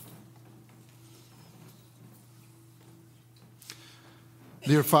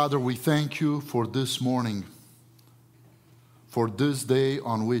Dear Father, we thank you for this morning, for this day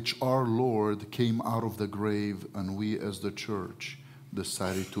on which our Lord came out of the grave and we as the church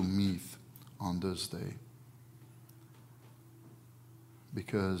decided to meet on this day.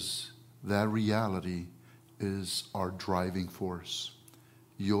 Because that reality is our driving force.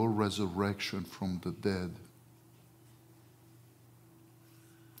 Your resurrection from the dead.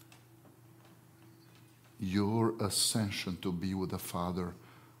 Your ascension to be with the Father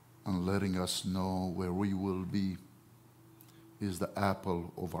and letting us know where we will be is the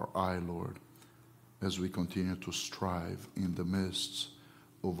apple of our eye, Lord, as we continue to strive in the midst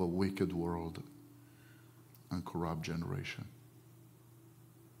of a wicked world and corrupt generation.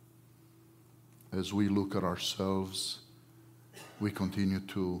 As we look at ourselves, we continue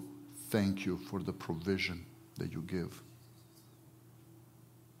to thank you for the provision that you give.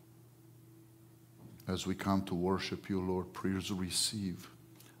 As we come to worship you, Lord, please receive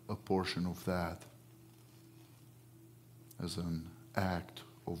a portion of that as an act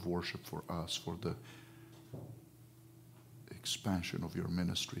of worship for us, for the expansion of your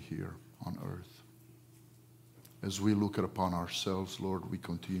ministry here on earth. As we look upon ourselves, Lord, we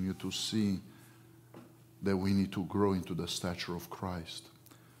continue to see that we need to grow into the stature of Christ.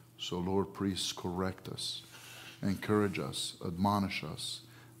 So, Lord, please correct us, encourage us, admonish us,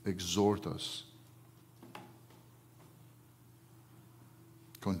 exhort us.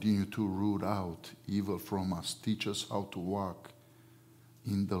 Continue to root out evil from us. Teach us how to walk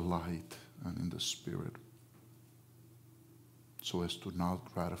in the light and in the Spirit, so as to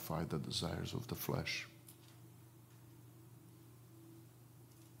not gratify the desires of the flesh.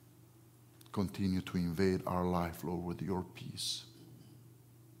 Continue to invade our life, Lord, with your peace,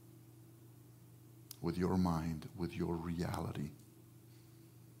 with your mind, with your reality.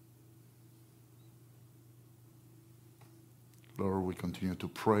 Lord, we continue to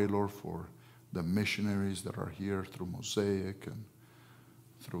pray, Lord, for the missionaries that are here through Mosaic and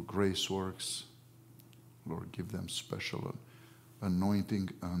through Grace Works. Lord, give them special anointing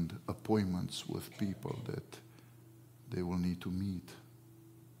and appointments with people that they will need to meet.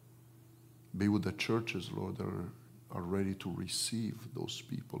 Be with the churches, Lord, that are ready to receive those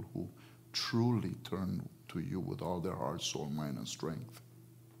people who truly turn to you with all their heart, soul, mind, and strength.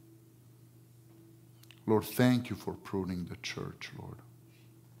 Lord, thank you for pruning the church, Lord.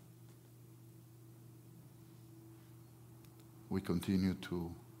 We continue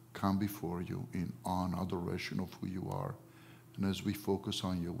to come before you in awe and adoration of who you are. And as we focus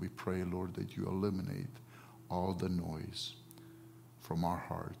on you, we pray, Lord, that you eliminate all the noise from our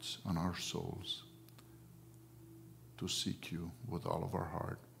hearts and our souls to seek you with all of our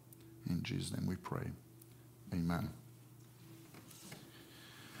heart. In Jesus' name we pray. Amen.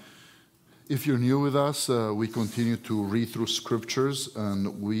 If you're new with us, we continue to read through scriptures,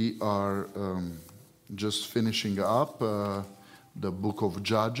 and we are just finishing up the book of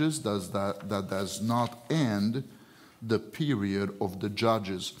Judges. That does not end the period of the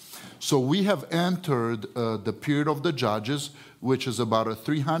Judges. So we have entered the period of the Judges, which is about a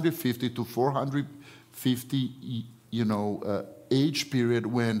 350 to 450, age period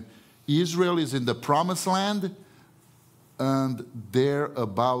when Israel is in the promised land and they're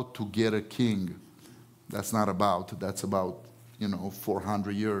about to get a king. That's about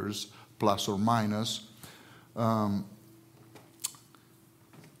 400 years plus or minus. But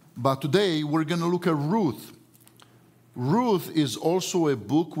today we're going to look at Ruth. Ruth is also a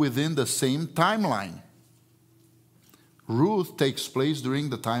book within the same timeline. Ruth takes place during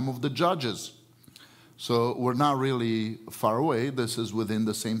the time of the Judges. So we're not really far away. This is within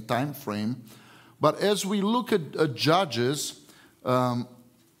the same time frame. But as we look at Judges, I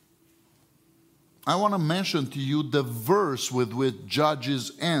want to mention to you the verse with which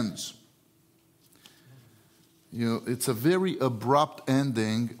Judges ends. It's a very abrupt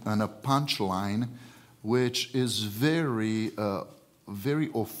ending and a punchline, which is very,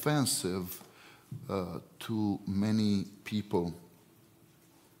 very offensive to many people.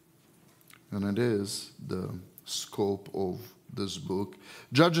 And it is the scope of this book.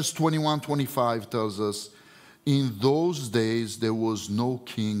 Judges 21:25 tells us, in those days there was no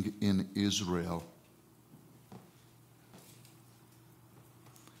king in Israel.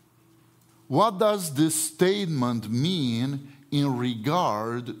 What does this statement mean in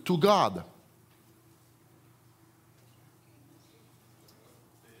regard to God?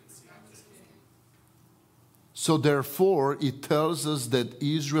 So therefore, it tells us that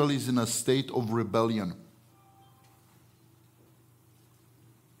Israel is in a state of rebellion.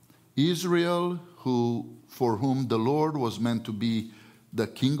 Israel, for whom the Lord was meant to be the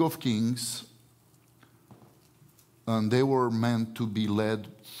King of Kings, And they were meant to be led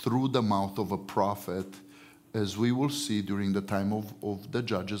through the mouth of a prophet. As we will see during the time of the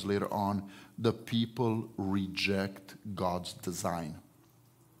judges later on, the people reject God's design.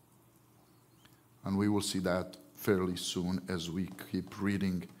 And we will see that fairly soon as we keep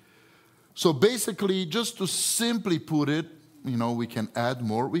reading. So basically, just to simply put it, we can add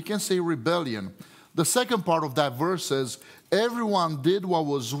more. We can say rebellion. The second part of that verse says, everyone did what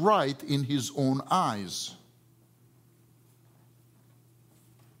was right in his own eyes.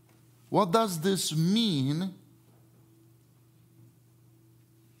 What does this mean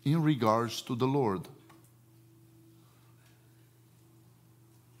in regards to the Lord?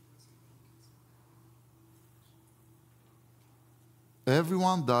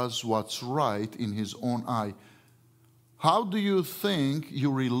 Everyone does what's right in his own eye. How do you think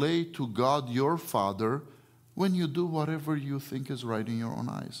you relate to God, your Father, when you do whatever you think is right in your own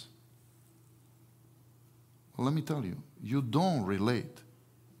eyes? Well, let me tell you, you don't relate.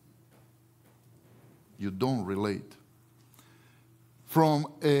 You don't relate. From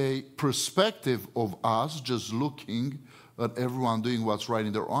a perspective of us just looking at everyone doing what's right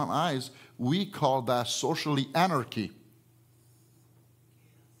in their own eyes, we call that socially anarchy.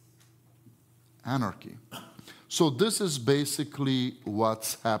 Anarchy. So this is basically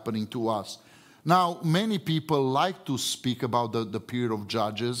what's happening to us. Now, many people like to speak about the period of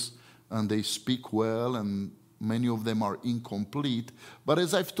Judges, and they speak well, and many of them are incomplete. But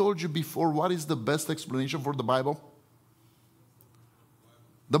as I've told you before, what is the best explanation for the Bible?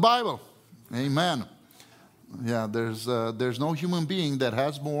 The Bible. Amen. Yeah, there's no human being that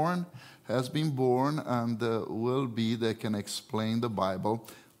has been born, and will be that can explain the Bible.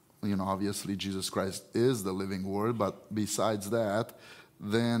 Obviously Jesus Christ is the living Word, but besides that,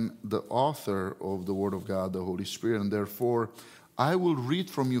 then the author of the Word of God, the Holy Spirit. And therefore, I will read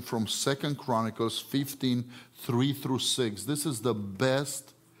from you from 2 Chronicles 15, 3 through 6. This is the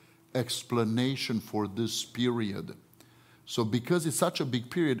best explanation for this period. So because it's such a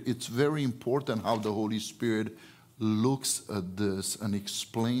big period, it's very important how the Holy Spirit looks at this and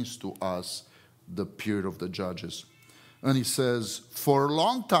explains to us the period of the Judges. And he says, for a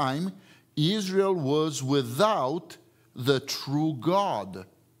long time, Israel was without the true God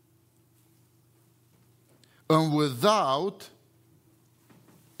and without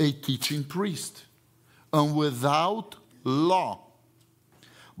a teaching priest and without law.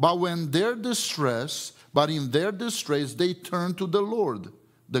 But in their distress, they turned to the Lord,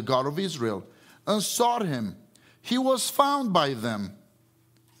 the God of Israel, and sought him. He was found by them.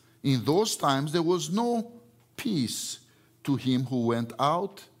 In those times, there was no peace to him who went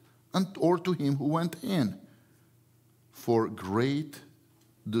out or to him who went in. For great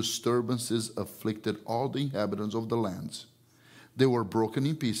disturbances afflicted all the inhabitants of the lands. They were broken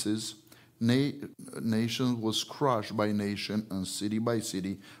in pieces. Nation was crushed by nation and city by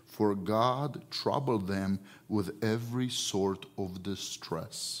city. For God troubled them with every sort of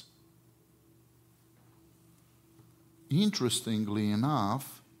distress. Interestingly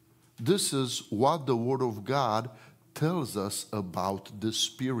enough, this is what the Word of God tells us about this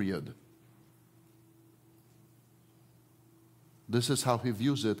period. This is how he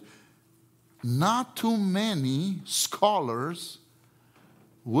views it. Not too many scholars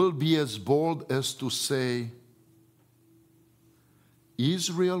will be as bold as to say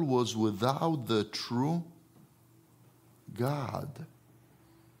Israel was without the true God.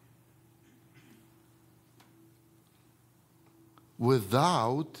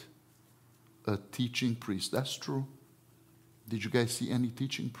 Without a teaching priest. That's true. Did you guys see any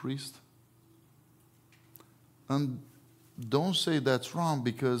teaching priest? And don't say that's wrong,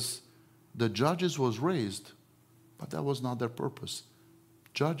 because the judges was raised, but that was not their purpose.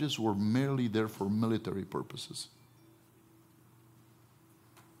 Judges were merely there for military purposes.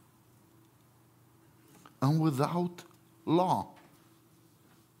 And without law.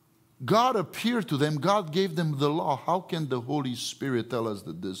 God appeared to them. God gave them the law. How can the Holy Spirit tell us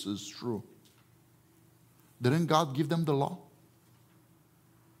that this is true? Didn't God give them the law?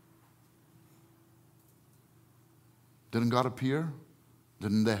 Didn't God appear?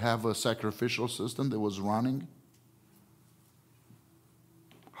 Didn't they have a sacrificial system that was running?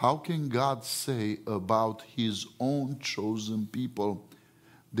 How can God say about his own chosen people,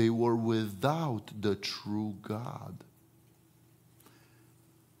 they were without the true God?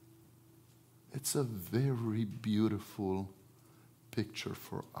 It's a very beautiful picture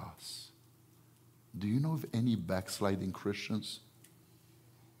for us. Do you know of any backsliding Christians?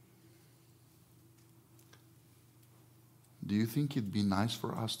 Do you think it'd be nice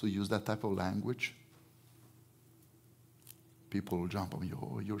for us to use that type of language? People will jump on you.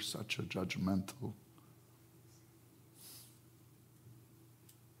 Oh, you're such a judgmental.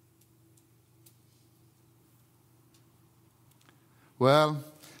 Well,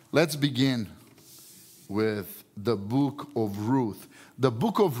 let's begin with the book of Ruth. The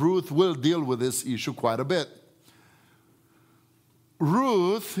book of Ruth will deal with this issue quite a bit.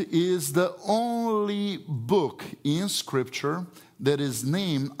 Ruth is the only book in Scripture that is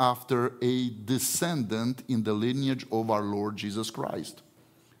named after a descendant in the lineage of our Lord Jesus Christ.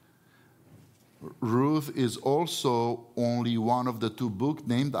 Ruth is also only one of the two books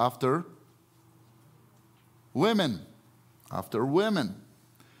named after women.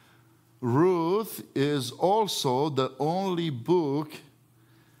 Ruth is also the only book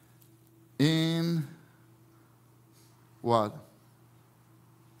in what?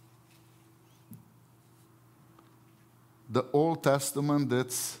 The Old Testament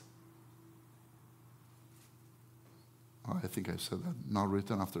that's, I think I said that, not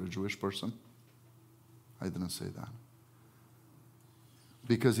written after a Jewish person. I didn't say that.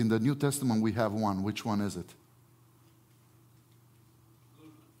 Because in the New Testament we have one. Which one is it?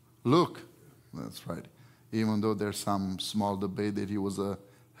 Luke. That's right. Even though there's some small debate that he was a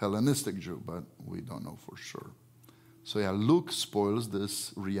Hellenistic Jew, but we don't know for sure. So yeah, Luke spoils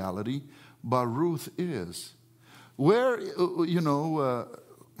this reality, but Ruth is. Where, well,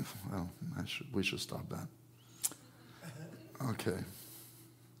 we should stop that. Okay.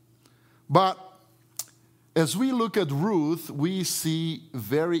 But as we look at Ruth, we see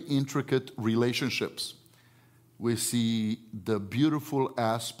very intricate relationships. We see the beautiful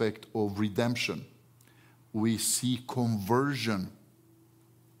aspect of redemption. We see conversion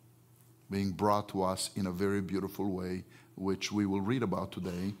being brought to us in a very beautiful way, which we will read about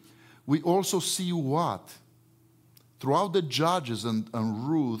today. We also see what? Throughout the Judges and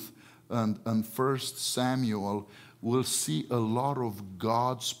Ruth and 1 Samuel, we'll see a lot of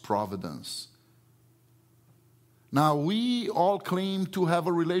God's providence. Now, we all claim to have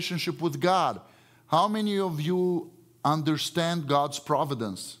a relationship with God. How many of you understand God's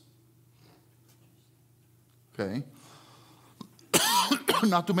providence? Okay.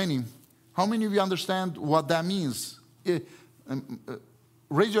 Not too many. How many of you understand what that means?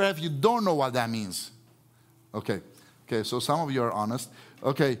 Raise your hand if you don't know what that means. Okay. Okay, so some of you are honest.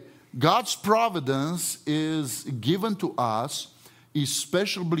 Okay, God's providence is given to us,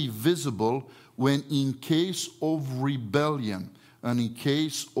 especially visible when in case of rebellion and in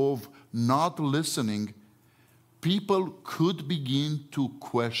case of not listening, people could begin to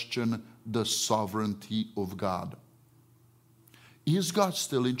question the sovereignty of God. Is God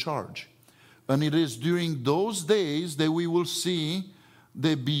still in charge? And it is during those days that we will see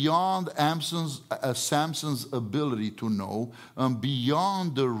that beyond Samson's ability to know, and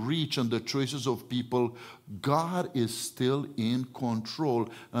beyond the reach and the choices of people, God is still in control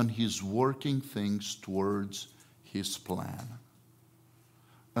and He's working things towards His plan.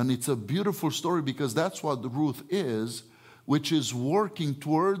 And it's a beautiful story because that's what Ruth is, which is working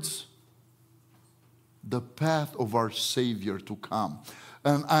towards the path of our Savior to come.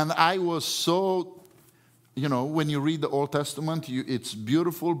 And I was so... when you read the Old Testament, it's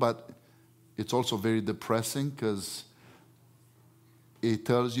beautiful, but it's also very depressing because it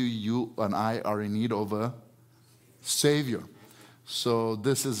tells you and I are in need of a Savior. So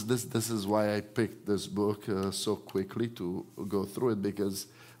this is why I picked this book so quickly to go through it, because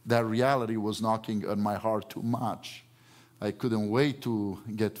that reality was knocking on my heart too much. I couldn't wait to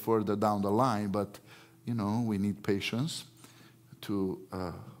get further down the line, but we need patience to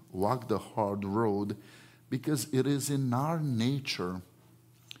walk the hard road. Because it is in our nature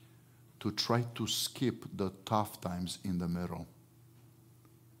to try to skip the tough times in the middle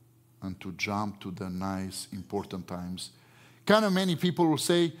and to jump to the nice, important times. Kind of many people will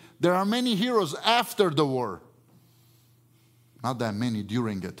say, there are many heroes after the war. Not that many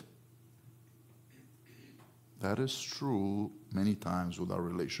during it. That is true many times with our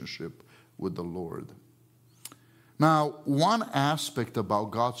relationship with the Lord. Now, one aspect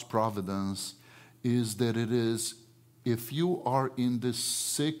about God's providence is that it is, if you are in this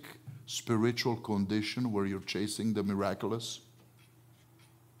sick spiritual condition where you're chasing the miraculous,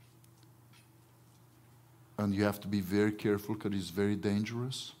 and you have to be very careful because it's very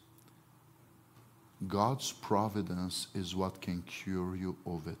dangerous, God's providence is what can cure you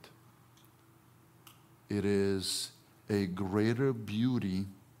of it. It is a greater beauty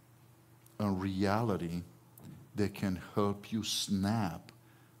and reality that can help you snap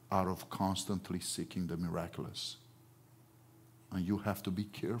out of constantly seeking the miraculous. And you have to be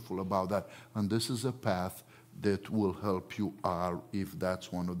careful about that. And this is a path that will help you out if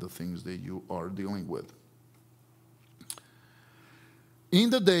that's one of the things that you are dealing with. In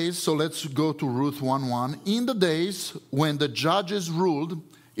the days, so let's go to Ruth 1:1. In the days when the judges ruled,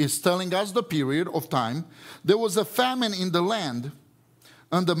 is telling us the period of time, there was a famine in the land,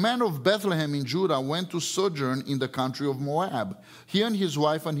 And the man of Bethlehem in Judah went to sojourn in the country of Moab, he and his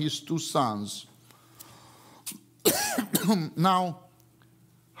wife and his 2 sons. Now,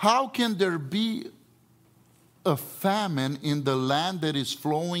 how can there be a famine in the land that is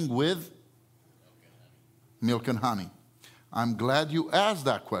flowing with milk and honey? I'm glad you asked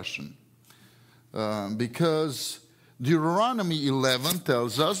that question. Because Deuteronomy 11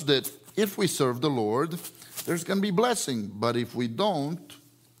 tells us that if we serve the Lord, there's going to be blessing. But if we don't,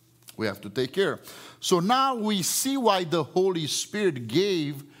 we have to take care. So now we see why the Holy Spirit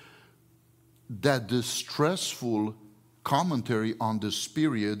gave that distressful commentary on this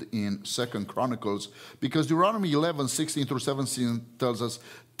period in 2 Chronicles. Because Deuteronomy 11, 16 through 17 tells us,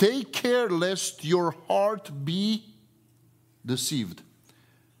 take care lest your heart be deceived.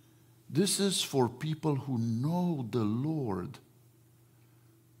 This is for people who know the Lord.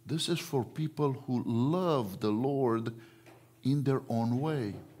 This is for people who love the Lord in their own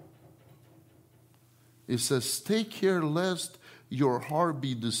way. It says, take care lest your heart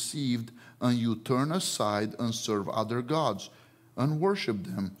be deceived and you turn aside and serve other gods and worship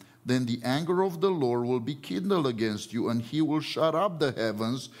them. Then the anger of the Lord will be kindled against you, and he will shut up the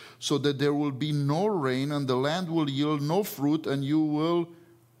heavens so that there will be no rain, and the land will yield no fruit, and you will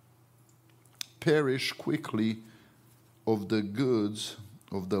perish quickly of the goods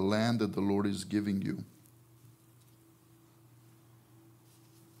of the land that the Lord is giving you.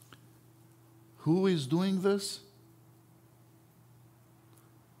 Who is doing this?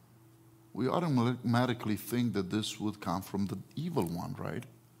 We automatically think that this would come from the evil one, right?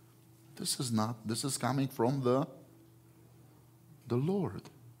 This is not. This is coming from the Lord.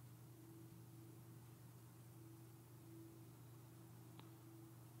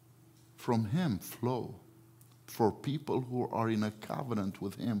 From him flow. For people who are in a covenant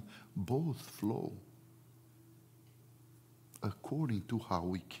with him, both flow according to how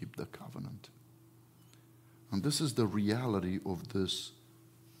we keep the covenant. And this is the reality of this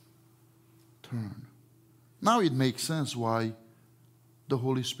turn. Now it makes sense why the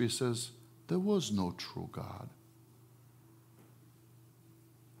Holy Spirit says there was no true God.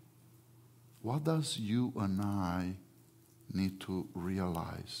 What does you and I need to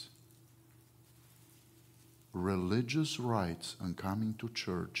realize? Religious rites and coming to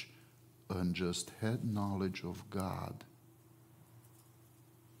church and just head knowledge of God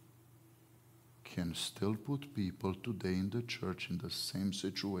can still put people today in the church in the same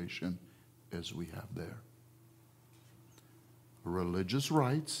situation as we have there. Religious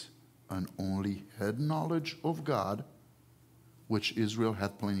rites and only head knowledge of God, which Israel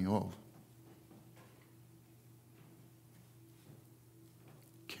had plenty of,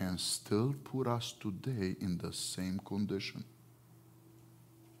 can still put us today in the same condition.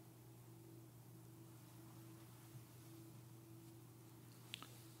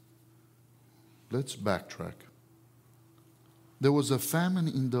 Let's backtrack. There was a famine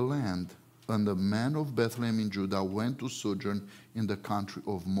in the land, and the man of Bethlehem in Judah went to sojourn in the country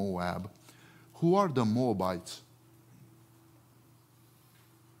of Moab. Who are the Moabites?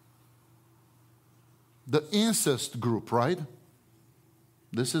 The incest group, right?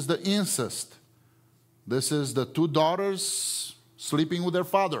 This is the incest. This is the 2 daughters sleeping with their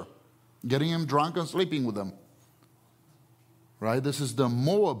father, getting him drunk and sleeping with them. Right? This is the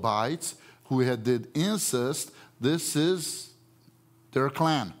Moabites who had did incest. This is their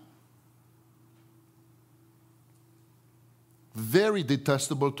clan. Very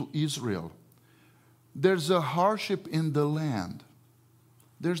detestable to Israel. There's a hardship in the land.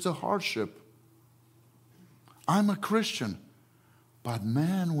 There's a hardship. I'm a Christian. But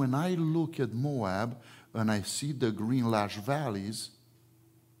man, when I look at Moab and I see the green lash valleys,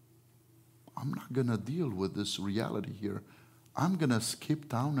 I'm not going to deal with this reality here. I'm going to skip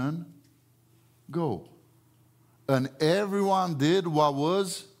town and go. And everyone did what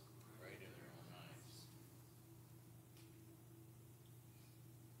was right in their own eyes.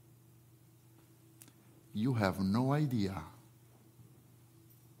 You have no idea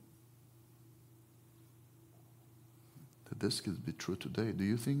that this could be true today. Do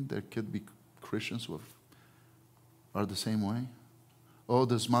you think there could be Christians who are the same way? Oh,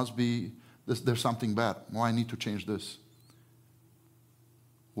 this must be, there's something bad. Oh, I need to change this.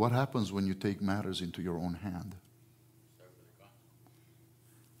 What happens when you take matters into your own hand?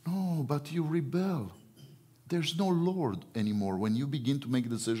 No, but you rebel. There's no Lord anymore. When you begin to make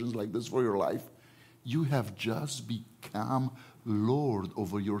decisions like this for your life, you have just become Lord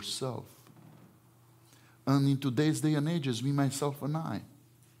over yourself. And in today's day and age, it's me, myself, and I.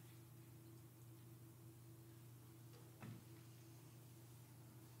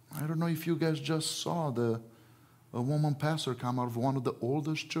 I don't know if you guys just saw the A woman pastor come out of one of the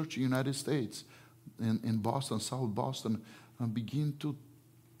oldest church in the United States, in Boston, South Boston, and begin to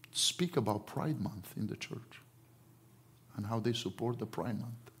speak about Pride Month in the church and how they support the Pride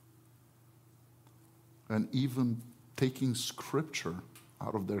Month. And even taking scripture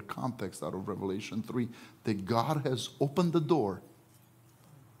out of their context, out of Revelation 3, that God has opened the door.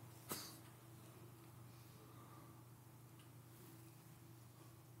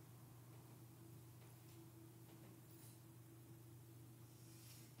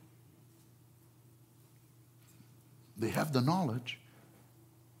 They have the knowledge.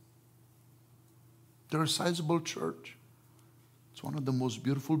 They're a sizable church. It's one of the most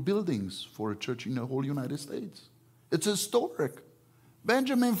beautiful buildings for a church in the whole United States. It's historic.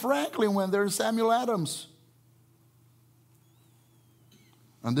 Benjamin Franklin went there, Samuel Adams.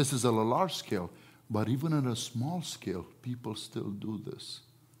 And this is at a large scale. But even at a small scale, people still do this.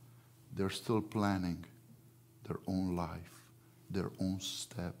 They're still planning their own life, their own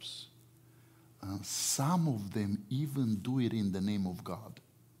steps. And some of them even do it in the name of God.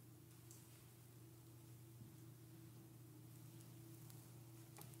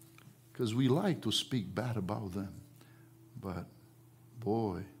 Because we like to speak bad about them. But,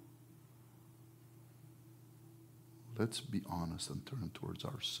 boy, let's be honest and turn towards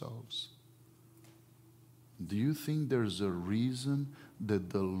ourselves. Do you think there's a reason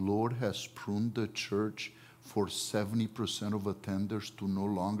that the Lord has pruned the church for 70% of attenders to no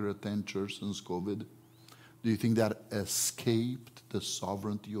longer attend church since COVID? Do you think that escaped the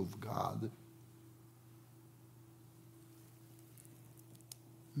sovereignty of God?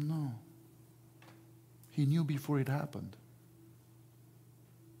 No. He knew before it happened.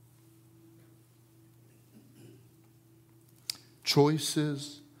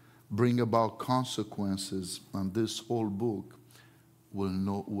 Choices bring about consequences, and this whole book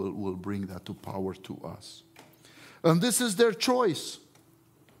will bring that to power to us. And this is their choice.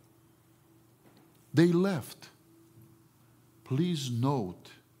 They left. Please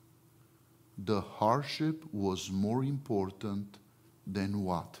note, the hardship was more important than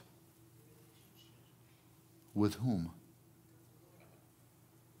what? With whom?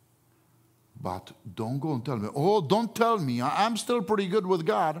 But don't go and tell me, oh, don't tell me, I'm still pretty good with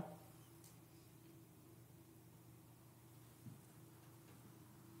God.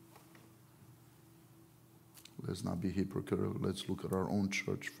 Let's not be hypocritical. Let's look at our own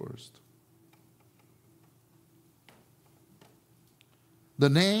church first. The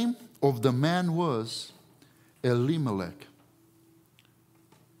name of the man was Elimelech.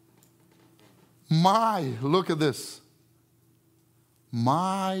 Look at this.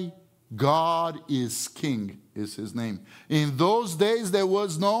 My God is king, is his name. In those days there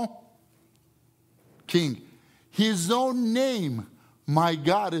was no king. His own name, my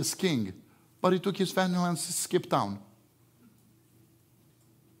God is king. But he took his family and skipped town.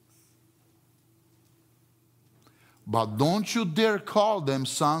 But don't you dare call them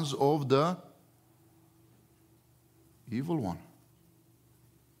sons of the evil one.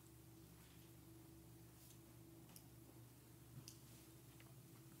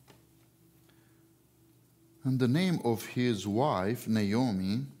 And the name of his wife,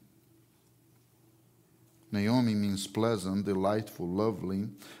 Naomi, Naomi means pleasant, delightful, lovely.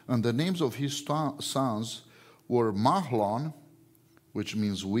 And the names of his sons were Mahlon, which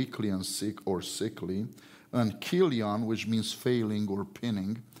means weakly and sick or sickly, and Kilion, which means failing or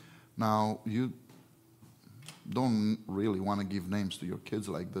pinning. Now, you don't really want to give names to your kids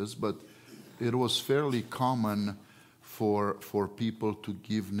like this, but it was fairly common for people to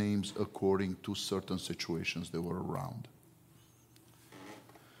give names according to certain situations they were around.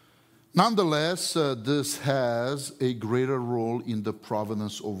 Nonetheless, this has a greater role in the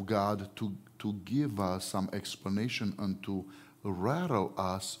providence of God to give us some explanation and to rattle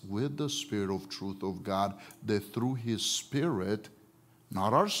us with the Spirit of truth of God, that through His Spirit,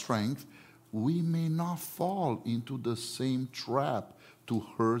 not our strength, we may not fall into the same trap to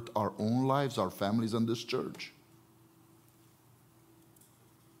hurt our own lives, our families, and this church.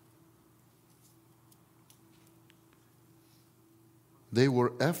 They were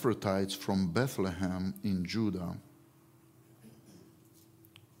Ephrathites from Bethlehem in Judah,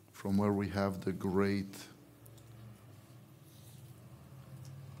 from where we have the great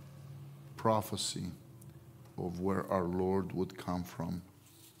prophecy of where our Lord would come from.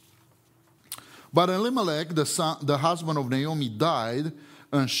 But Elimelech, the husband of Naomi, died,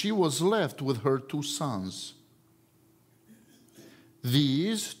 and she was left with her two sons.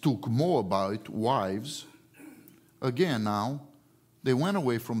 These took Moabite wives. Again now, they went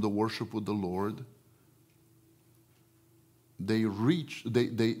away from the worship with the Lord. They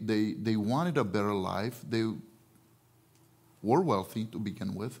wanted a better life. They were wealthy to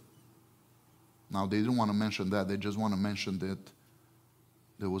begin with. Now, they didn't want to mention that. They just want to mention that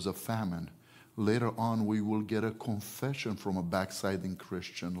there was a famine. Later on, we will get a confession from a backsliding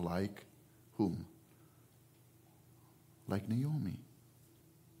Christian like whom? Like Naomi.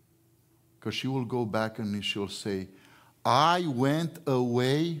 Because she will go back and she'll say, I went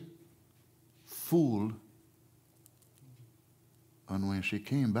away full. And when she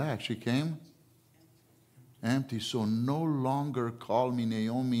came back, she came empty. So no longer call me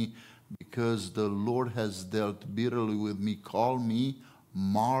Naomi, because the Lord has dealt bitterly with me. Call me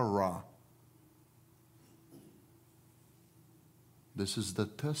Mara. This is the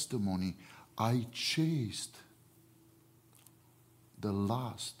testimony. I chased the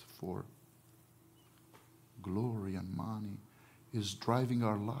lust for glory and money is driving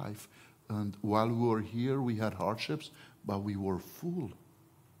our life. And while we were here, we had hardships, but we were full.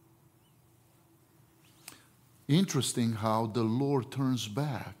 Interesting how the Lord turns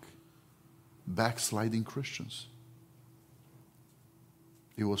back backsliding Christians.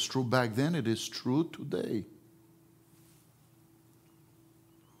 It was true back then, it is true today.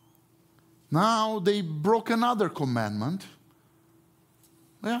 Now they broke another commandment.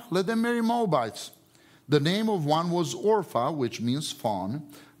 Yeah, let them marry Moabites. The name of one was Orpha, which means fawn,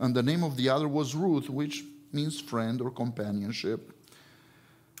 and the name of the other was Ruth, which means friend or companionship.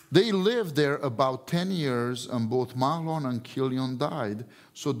 They lived there about 10 years, and both Mahlon and Chilion died.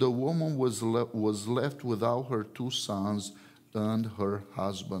 So the woman was left without her 2 sons and her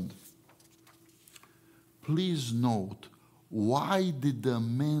husband. Please note, why did the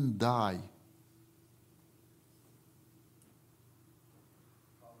men die?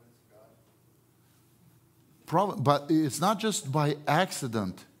 But it's not just by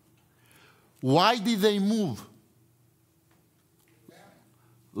accident. Why did they move?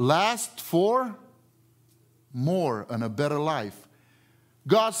 Last for more and a better life.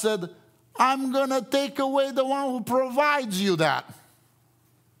 God said, I'm going to take away the one who provides you that.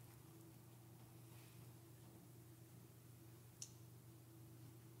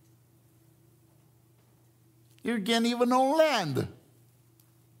 You can't even own land.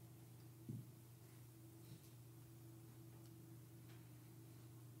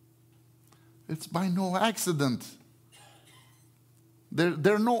 It's by no accident.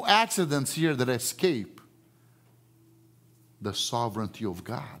 There are no accidents here that escape the sovereignty of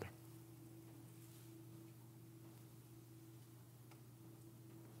God.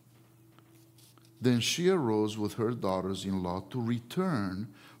 Then she arose with her daughters-in-law to return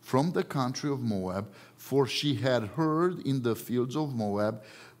from the country of Moab, for she had heard in the fields of Moab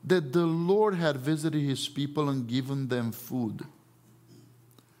that the Lord had visited his people and given them food.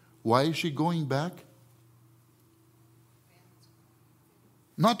 Why is she going back?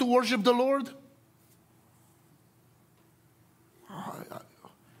 Not to worship the Lord?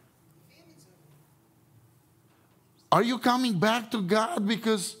 Are you coming back to God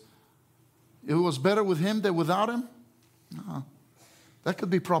because it was better with him than without him? No. That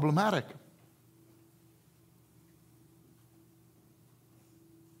could be problematic.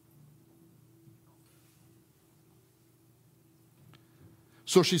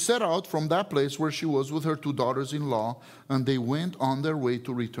 So she set out from that place where she was with her 2 daughters-in-law, and they went on their way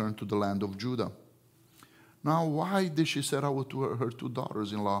to return to the land of Judah. Now, why did she set out with her 2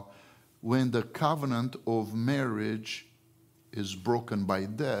 daughters-in-law when the covenant of marriage is broken by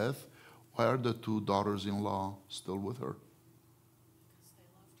death? Why are the 2 daughters-in-law still with her?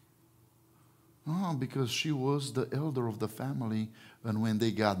 No, because she was the elder of the family, and when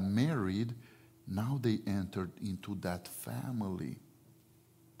they got married, now they entered into that family.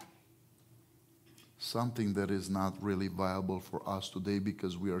 Something that is not really viable for us today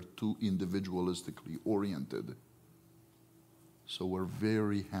because we are too individualistically oriented. So we're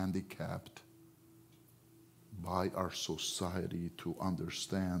very handicapped by our society to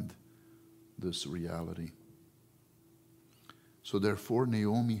understand this reality. So therefore,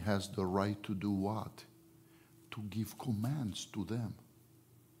 Naomi has the right to do what? To give commands to them.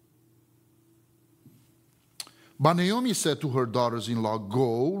 But Naomi said to her daughters-in-law,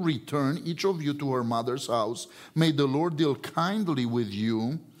 go, return each of you to her mother's house. May the Lord deal kindly with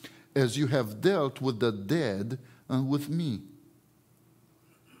you as you have dealt with the dead and with me.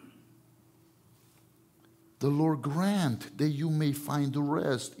 The Lord grant that you may find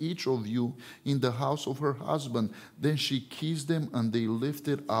rest, each of you, in the house of her husband. Then she kissed them, and they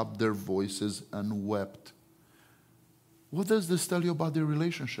lifted up their voices and wept. What does this tell you about their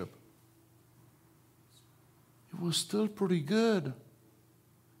relationship? It was still pretty good.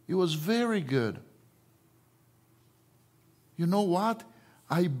 It was very good. You know what?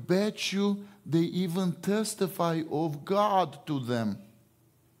 I bet you they even testify of God to them.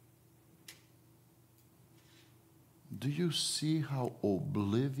 Do you see how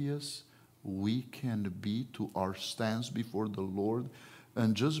oblivious we can be to our stance before the Lord?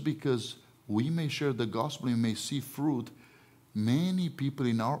 And just because we may share the gospel, we may see fruit, many people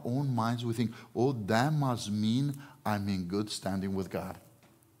in our own minds, we think, oh, that must mean I'm in good standing with God.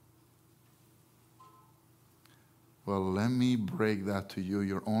 Well, let me break that to you.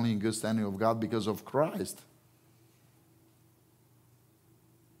 You're only in good standing with God because of Christ.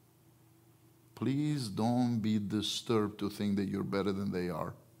 Please don't be disturbed to think that you're better than they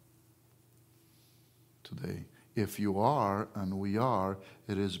are today. If you are, and we are,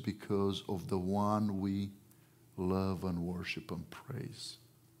 it is because of the one we love and worship and praise.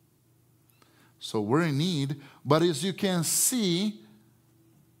 So we're in need, but as you can see,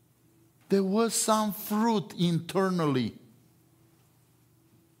 there was some fruit internally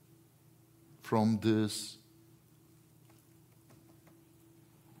from this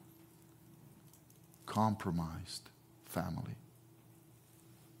compromised family.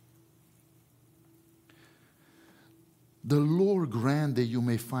 The Lord grant that you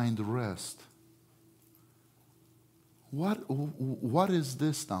may find rest. What is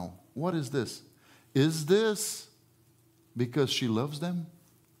this now? What is this? Is this because she loves them?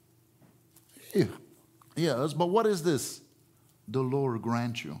 Yeah. Yes, but what is this? The Lord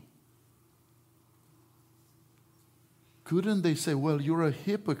grant you. Couldn't they say, well, you're a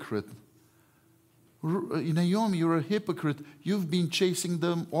hypocrite? Naomi, you're a hypocrite. You've been chasing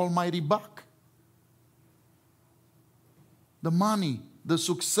the almighty buck. The money, the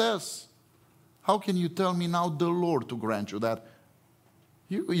success. How can you tell me now the Lord to grant you that?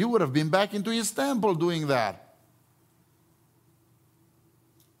 You would have been back into his temple doing that.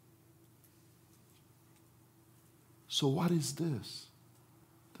 So what is this?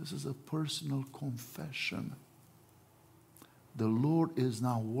 This is a personal confession. The Lord is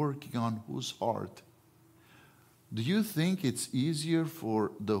now working on whose heart? Do you think it's easier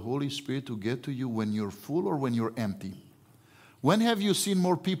for the Holy Spirit to get to you when you're full or when you're empty? When have you seen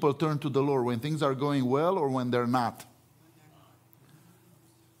more people turn to the Lord? When things are going well or when they're not?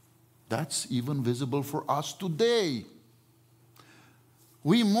 That's even visible for us today.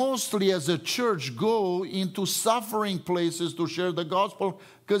 We mostly as a church go into suffering places to share the gospel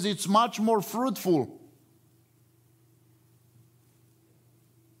because it's much more fruitful.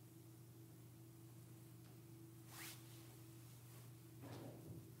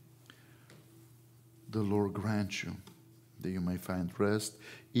 The Lord grant you that you may find rest,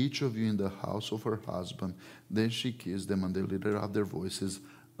 each of you in the house of her husband. Then she kissed them, and they lifted up their voices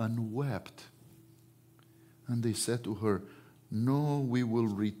and wept. And they said to her, no, we will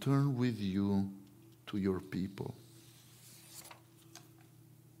return with you to your people.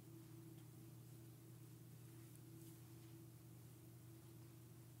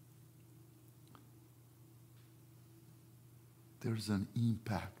 There's an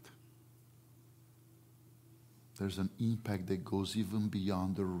impact. There's an impact that goes even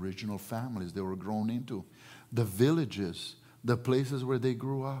beyond the original families they were grown into. The villages, the places where they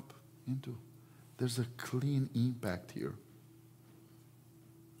grew up into. There's a clean impact here.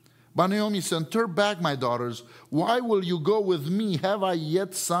 But Naomi said, turn back, my daughters. Why will you go with me? Have I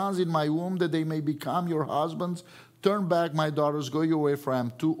yet sons in my womb that they may become your husbands? Turn back, my daughters, go your way, for I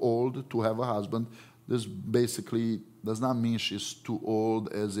am too old to have a husband. This basically does not mean she's too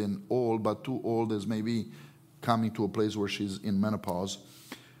old as in old, but too old as maybe coming to a place where she's in menopause.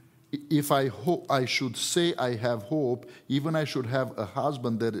 If I should say I have hope, even I should have a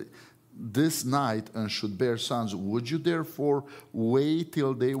husband that this night and should bear sons, would you therefore wait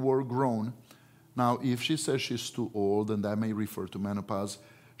till they were grown? Now, if she says she's too old, and that may refer to menopause,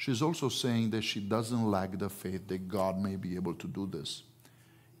 she's also saying that she doesn't lack the faith that God may be able to do this.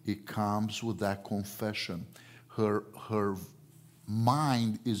 It comes with that confession. Her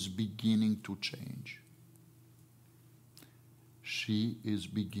mind is beginning to change. She is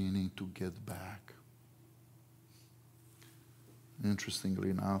beginning to get back.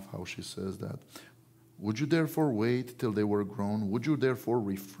 Interestingly enough, how she says that. Would you therefore wait till they were grown? Would you therefore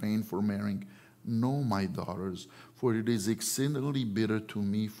refrain from marrying? No, my daughters, for it is exceedingly bitter to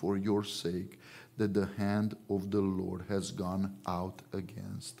me for your sake that the hand of the Lord has gone out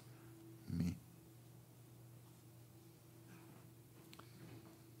against me.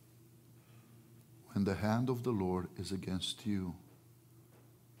 When the hand of the Lord is against you,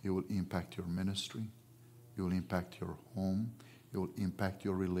 it will impact your ministry, it will impact your home, it will impact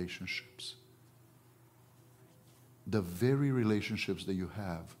your relationships. The very relationships that you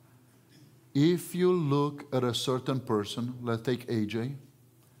have. If you look at a certain person, let's take AJ.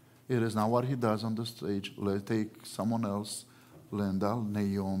 It is not what he does on the stage. Let's take someone else. Linda,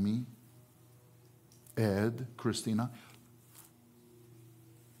 Naomi, Ed, Christina,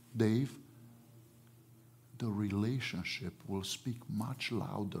 Dave. The relationship will speak much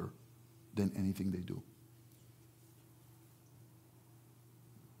louder than anything they do.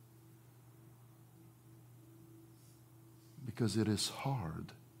 Because it is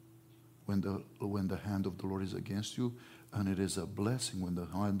hard when the hand of the Lord is against you, and it is a blessing when the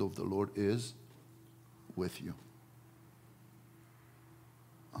hand of the Lord is with you.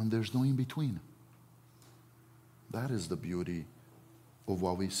 And there's no in between. That is the beauty of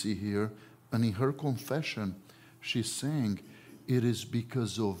what we see here. And in her confession, she's saying, it is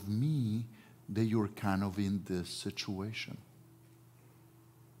because of me that you're kind of in this situation.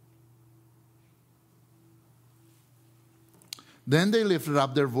 Then they lifted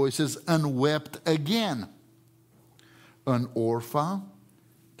up their voices and wept again. And Orpah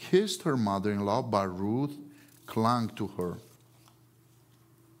kissed her mother-in-law, but Ruth clung to her.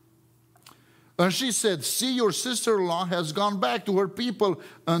 And she said, see, your sister-in-law has gone back to her people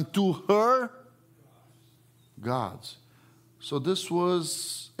and to her gods. So this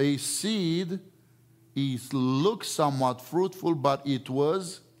was a seed. It looked somewhat fruitful, but it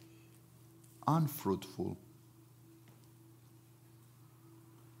was unfruitful.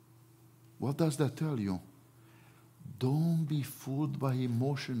 What does that tell you? Don't be fooled by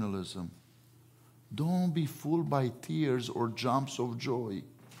emotionalism. Don't be fooled by tears or jumps of joy.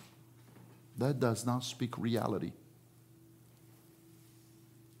 That does not speak reality.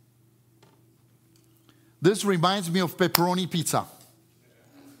 This reminds me of pepperoni pizza.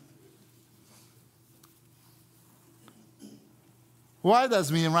 Why does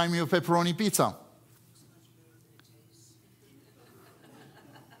it remind me of pepperoni pizza?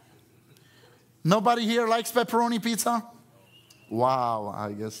 Nobody here likes pepperoni pizza? Wow,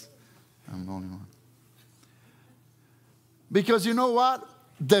 I guess I'm the only one. Because you know what?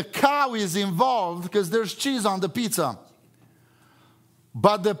 The cow is involved because there's cheese on the pizza.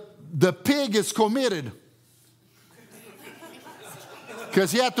 But the pig is committed.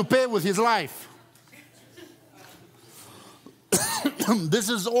 Because he had to pay with his life. This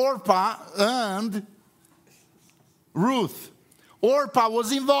is Orpah and Ruth. Orpah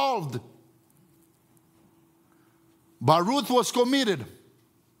was involved. But Ruth was committed.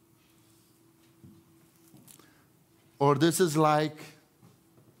 Or this is like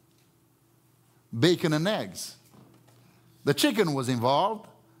bacon and eggs. The chicken was involved.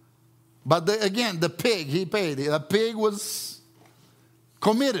 But again, the pig, he paid. The pig was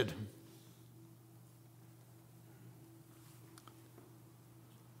committed.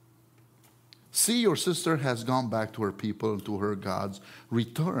 See, your sister has gone back to her people and to her gods.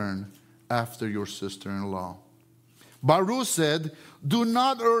 Return after your sister-in-law. But Ruth said, do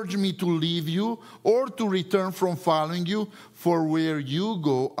not urge me to leave you or to return from following you, for where you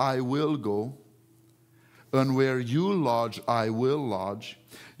go, I will go, and where you lodge, I will lodge.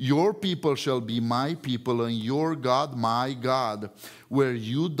 Your people shall be my people, and your God my God. Where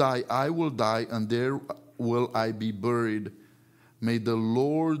you die, I will die, and there will I be buried. May the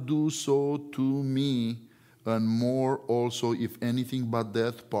Lord do so to me, and more also, if anything but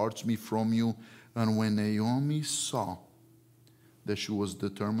death parts me from you. And when Naomi saw that she was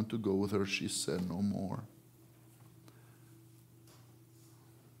determined to go with her, she said no more.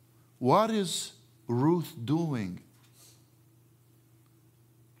 What is Ruth doing?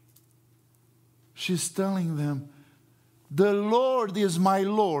 She's telling them, the Lord is my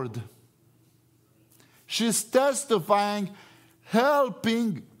Lord. She's testifying,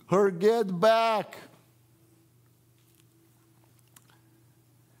 helping her get back.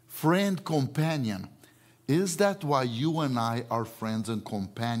 Friend, companion. Is that why you and I are friends and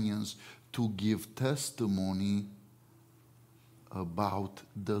companions? To give testimony about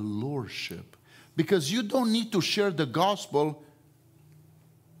the Lordship. Because you don't need to share the gospel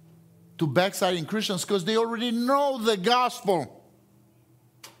to backsliding Christians because they already know the gospel.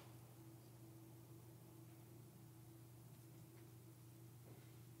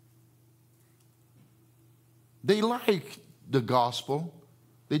 They like the gospel.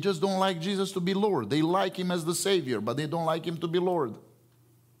 They just don't like Jesus to be Lord. They like him as the Savior, but they don't like him to be Lord.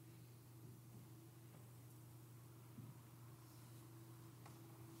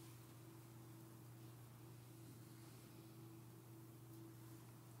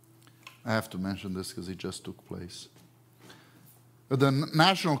 I have to mention this because it just took place. At the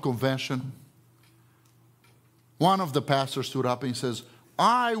National Convention, one of the pastors stood up and says,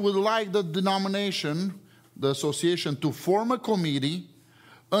 I would like the denomination, the association, to form a committee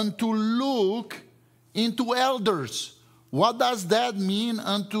and to look into elders. What does that mean?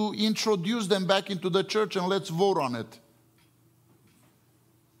 And to introduce them back into the church and let's vote on it.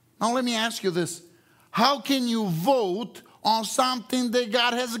 Now let me ask you this. How can you vote on something that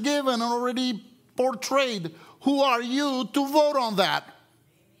God has given and already portrayed? Who are you to vote on that?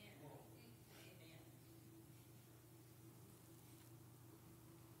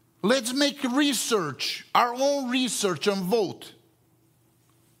 Let's make research, our own research, and vote.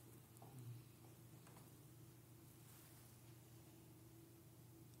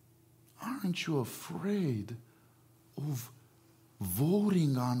 Aren't you afraid of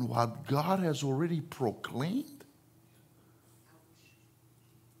voting on what God has already proclaimed?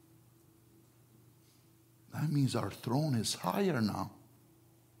 That means our throne is higher now.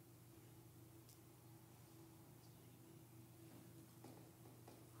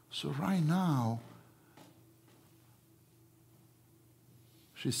 So right now,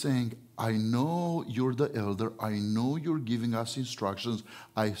 she's saying, I know you're the elder. I know you're giving us instructions.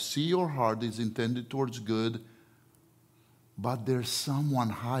 I see your heart is intended towards good. But there's someone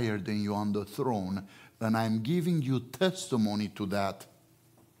higher than you on the throne. And I'm giving you testimony to that.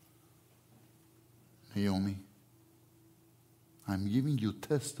 Naomi, I'm giving you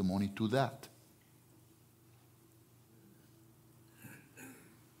testimony to that.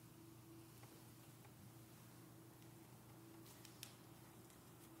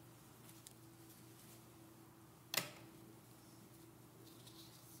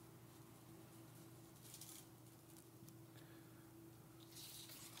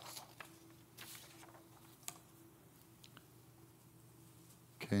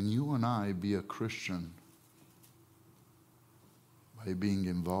 Can you and I be a Christian by being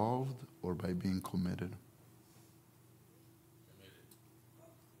involved or by being committed?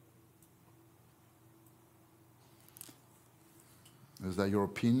 Is that your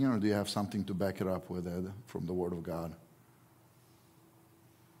opinion, or do you have something to back it up with, Ed, from the Word of God?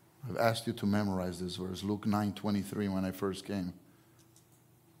 I've asked you to memorize this verse, Luke 9:23, when I first came.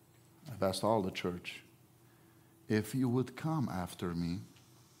 I've asked all the church, if you would come after me,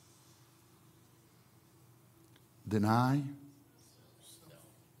 deny,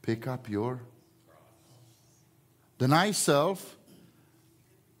 pick up your, deny self.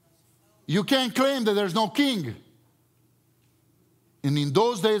 You can't claim that there's no king. And in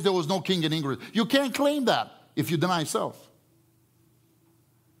those days, there was no king in England. You can't claim that if you deny self.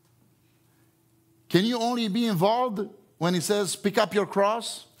 Can you only be involved when he says, pick up your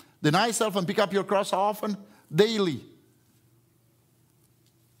cross? Deny self and pick up your cross often? Daily.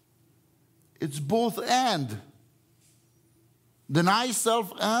 It's both and. Deny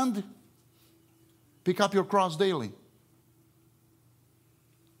self and pick up your cross daily.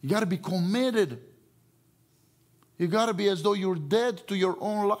 You got to be committed. You got to be as though you're dead to your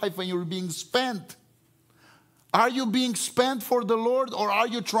own life and you're being spent. Are you being spent for the Lord, or are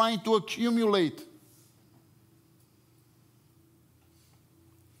you trying to accumulate?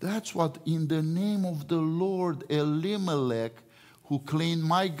 That's what, in the name of the Lord, Elimelech, who claimed,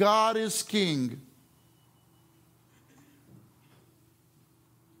 my God is king,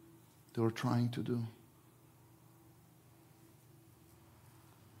 they were trying to do.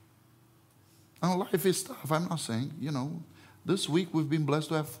 And life is tough. I'm not saying, this week we've been blessed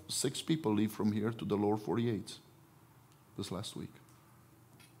to have 6 people leave from here to the lower 48 this last week.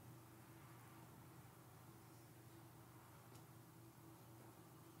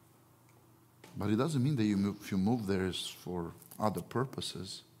 But it doesn't mean that if you move there is for other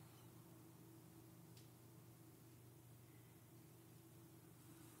purposes.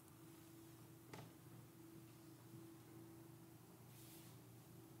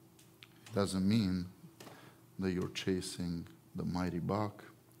 Doesn't mean that you're chasing the mighty buck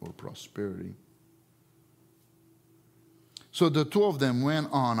or prosperity. So the 2 of them went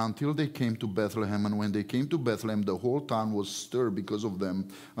on until they came to Bethlehem. And when they came to Bethlehem, the whole town was stirred because of them.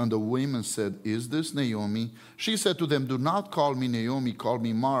 And the women said, is this Naomi? She said to them, do not call me Naomi, call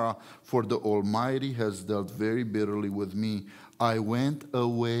me Mara, for the Almighty has dealt very bitterly with me. I went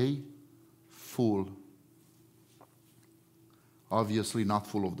away full. Obviously not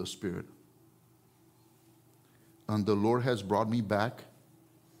full of the Spirit. And the Lord has brought me back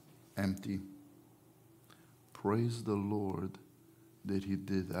empty. Praise the Lord that he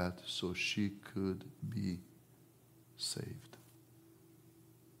did that so she could be saved.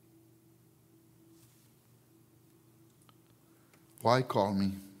 Why call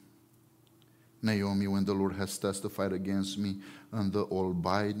me Naomi when the Lord has testified against me and the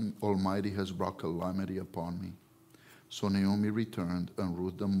Almighty has brought calamity upon me? So Naomi returned, and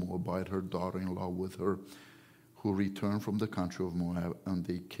Ruth the Moabite, her daughter-in-law, with her, who returned from the country of Moab, and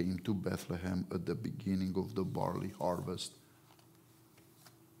they came to Bethlehem at the beginning of the barley harvest.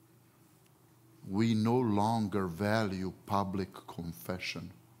 We no longer value public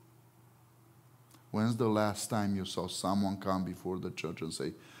confession. When's the last time you saw someone come before the church and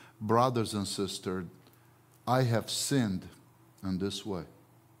say, brothers and sisters, I have sinned in this way,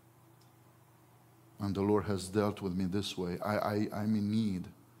 and the Lord has dealt with me this way. I'm in need.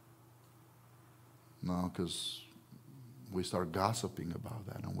 No, because we start gossiping about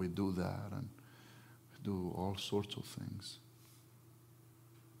that, and we do that, and we do all sorts of things.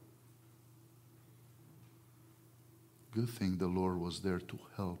 Good thing the Lord was there to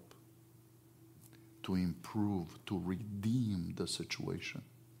help, to improve, to redeem the situation.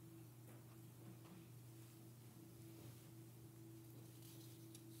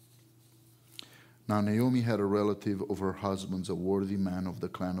 Now Naomi had a relative of her husband's, a worthy man of the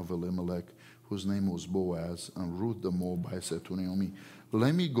clan of Elimelech, whose name was Boaz. And Ruth the Moabite said to Naomi,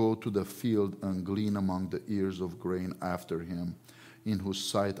 let me go to the field and glean among the ears of grain after him, in whose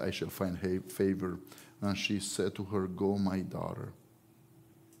sight I shall find favor. And she said to her, go, my daughter.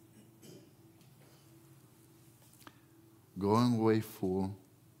 Going away full,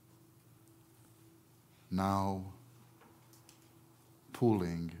 now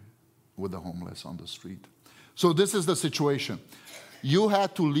pulling with the homeless on the street. So this is the situation. You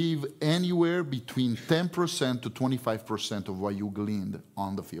had to leave anywhere between 10% to 25% of what you gleaned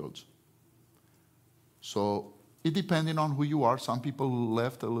on the fields. So it depended on who you are. Some people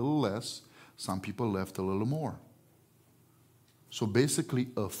left a little less. Some people left a little more. So basically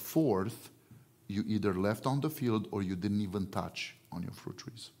a fourth you either left on the field or you didn't even touch on your fruit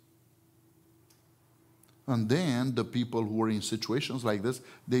trees. And then the people who were in situations like this,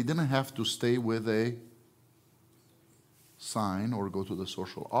 they didn't have to stay with a sign or go to the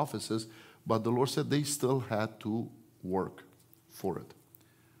social offices, but the Lord said they still had to work for it.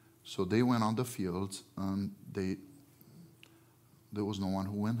 So they went on the fields, and there was no one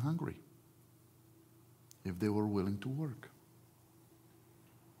who went hungry if they were willing to work.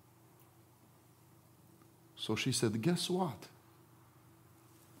 So she said, guess what?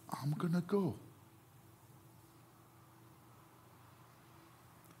 I'm going to go.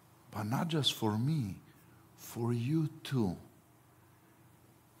 But not just for me, for you too.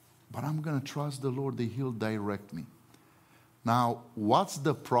 But I'm going to trust the Lord that He'll direct me. Now, what's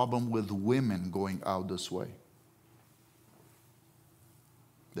the problem with women going out this way?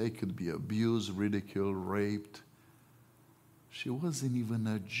 They could be abused, ridiculed, raped. She wasn't even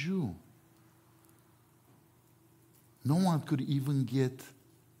a Jew. No one could even get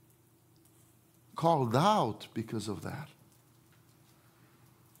called out because of that.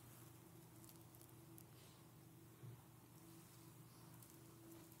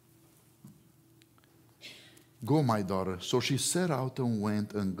 Go, my daughter. So she set out and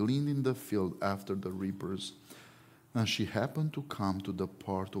went and gleaned in the field after the reapers. And she happened to come to the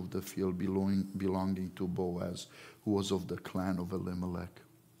part of the field belonging to Boaz, who was of the clan of Elimelech.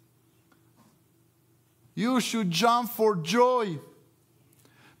 You should jump for joy.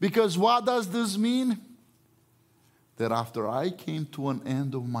 Because what does this mean? That after I came to an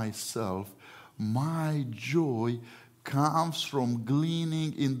end of myself, my joy comes from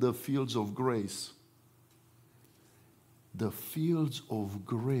gleaning in the fields of grace. The fields of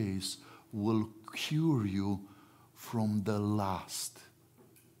grace will cure you from the lust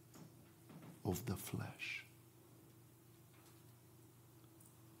of the flesh.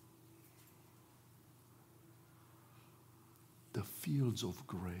 The fields of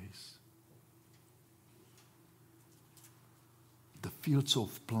grace. The fields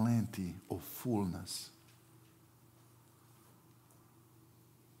of plenty, of fullness.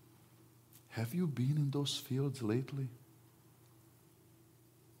 Have you been in those fields lately?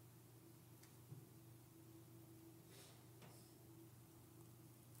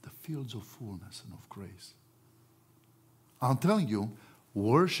 Fields of fullness and of grace. I'm telling you,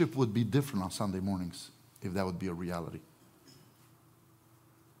 worship would be different on Sunday mornings if that would be a reality.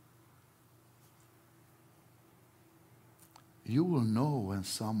 You will know when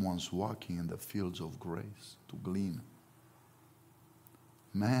someone's walking in the fields of grace to glean.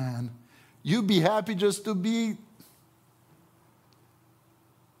 Man, you'd be happy just to be,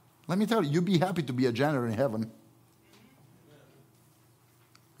 let me tell you, you'd be happy to be a janitor in heaven.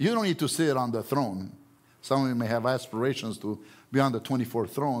 You don't need to sit on the throne. Some of you may have aspirations to be on the 24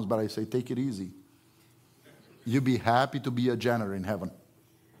 thrones, but I say take it easy. You'd be happy to be a janitor in heaven.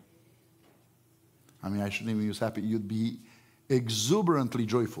 I mean, I shouldn't even use happy. You'd be exuberantly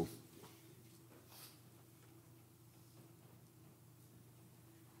joyful.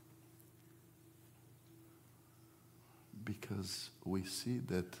 Because we see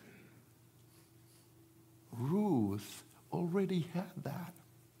that Ruth already had that.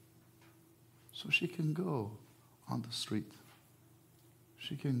 So she can go on the street.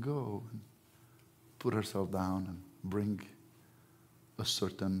 She can go and put herself down and bring a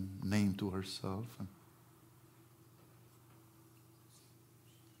certain name to herself.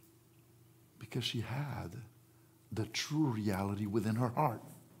 Because she had the true reality within her heart.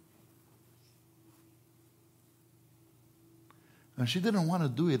 And she didn't want to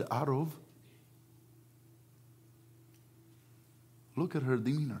do it out of, look at her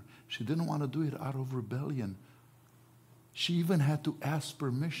demeanor. She didn't want to do it out of rebellion. She even had to ask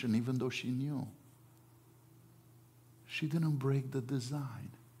permission, even though she knew. She didn't break the design.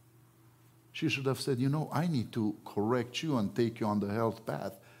 She should have said, I need to correct you and take you on the health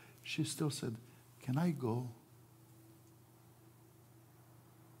path. She still said, can I go?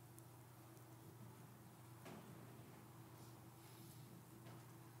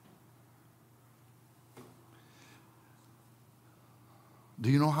 Do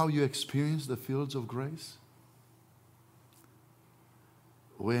you know how you experience the fields of grace?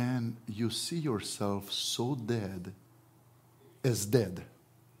 When you see yourself so dead, as dead.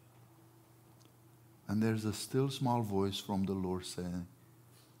 And there's a still small voice from the Lord saying,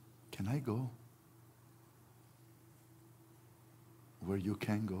 can I go? Where you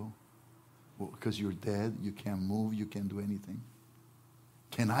can go. Well, because you're dead, you can't move, you can't do anything.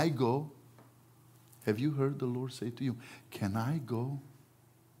 Can I go? Have you heard the Lord say to you, can I go?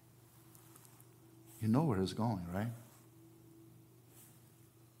 You know where it's going, right?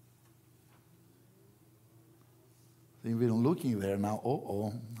 Even looking there now,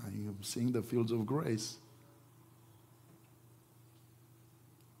 I'm seeing the fields of grace.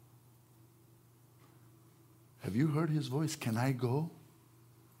 Have you heard his voice? Can I go?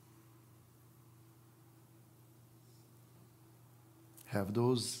 Have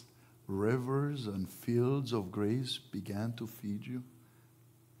those rivers and fields of grace began to feed you?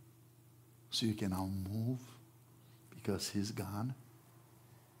 So you can now move because he's gone?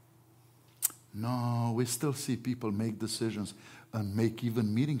 No, we still see people make decisions and make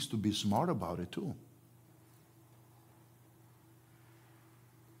even meetings to be smart about it too.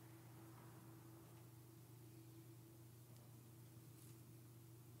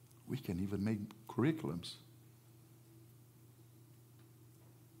 We can even make curriculums.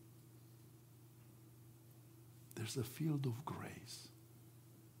 There's a field of grace.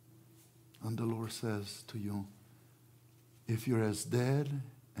 And the Lord says to you, if you're as dead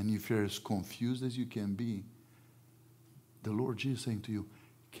and if you're as confused as you can be, the Lord Jesus is saying to you,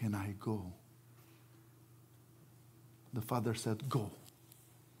 can I go? The Father said, go.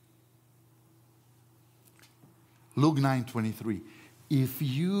 Luke 9:23. If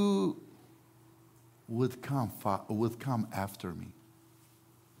you would come after me,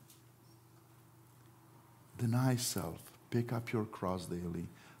 deny self, pick up your cross daily,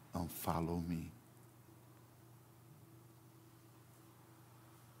 and follow me.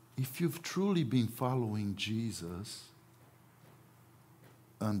 If you've truly been following Jesus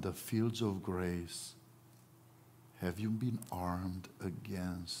and the fields of grace, have you been armed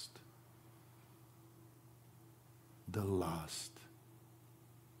against the lust?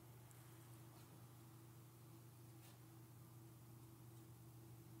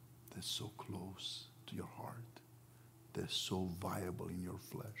 That's so close to your heart. That's so viable in your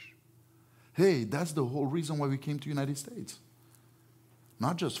flesh. Hey, that's the whole reason why we came to the United States.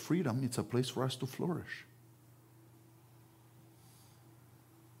 Not just freedom, it's a place for us to flourish.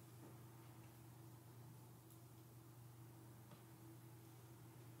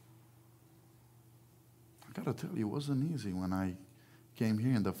 I got to tell you, it wasn't easy when I came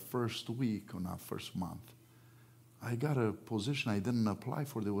here in the first week, or not first month. I got a position I didn't apply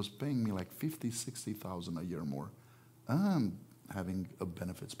for that was paying me like $50,000, $60,000 a year more and having a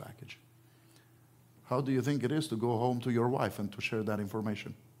benefits package. How do you think it is to go home to your wife and to share that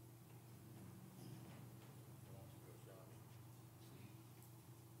information?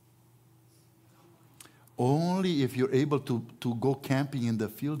 Only if you're able to go camping in the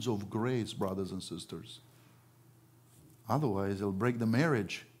fields of grace, brothers and sisters. Otherwise, it'll break the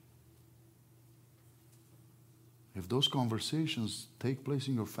marriage. If those conversations take place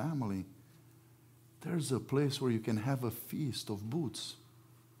in your family, there's a place where you can have a feast of boots.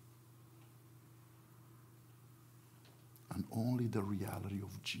 And only the reality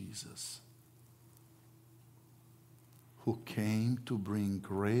of Jesus, who came to bring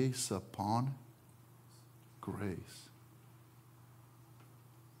grace upon grace.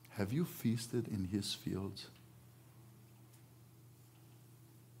 Have you feasted in his fields?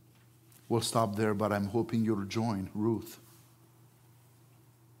 We'll stop there, but I'm hoping you'll join Ruth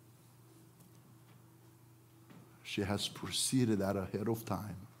She has preceded that ahead of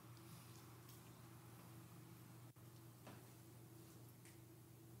time.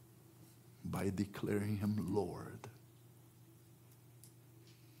 By declaring him Lord.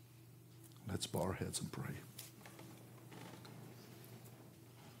 Let's bow our heads and pray.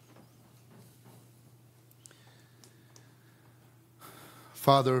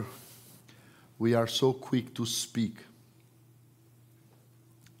 Father, we are so quick to speak,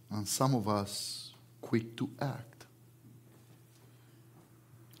 and some of us quick to act.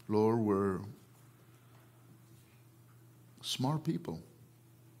 Lord, we're smart people.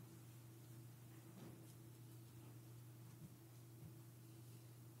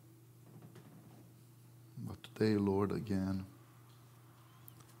 But today, Lord, again,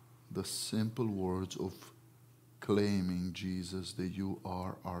 the simple words of claiming, Jesus, that you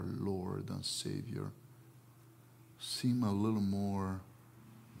are our Lord and Savior seem a little more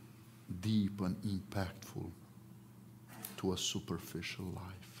deep and impactful to a superficial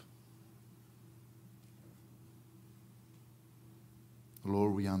life.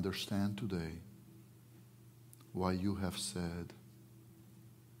 Lord, we understand today why you have said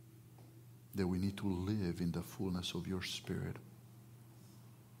that we need to live in the fullness of your Spirit.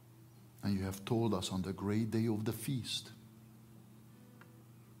 And you have told us on the great day of the feast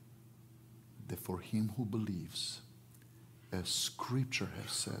that for him who believes, as Scripture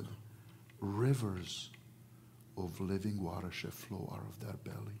has said, rivers of living water shall flow out of their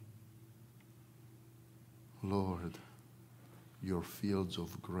belly. Lord, your fields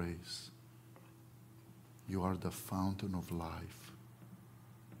of grace, you are the fountain of life.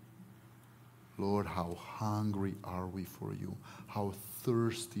 Lord, how hungry are we for you? How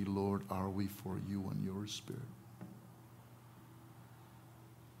thirsty, Lord, are we for you and your Spirit?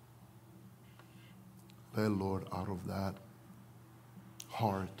 Let, Lord, out of that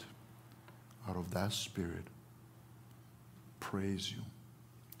heart, out of that spirit, praise you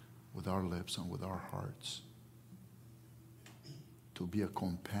with our lips and with our hearts, to be a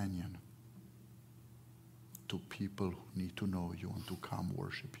companion to people who need to know you and to come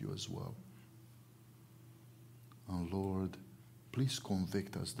worship you as well. And Lord, please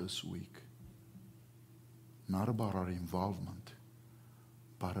convict us this week, not about our involvement,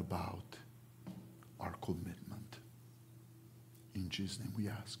 but about our commitment. In Jesus' name we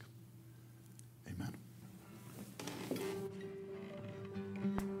ask. Amen.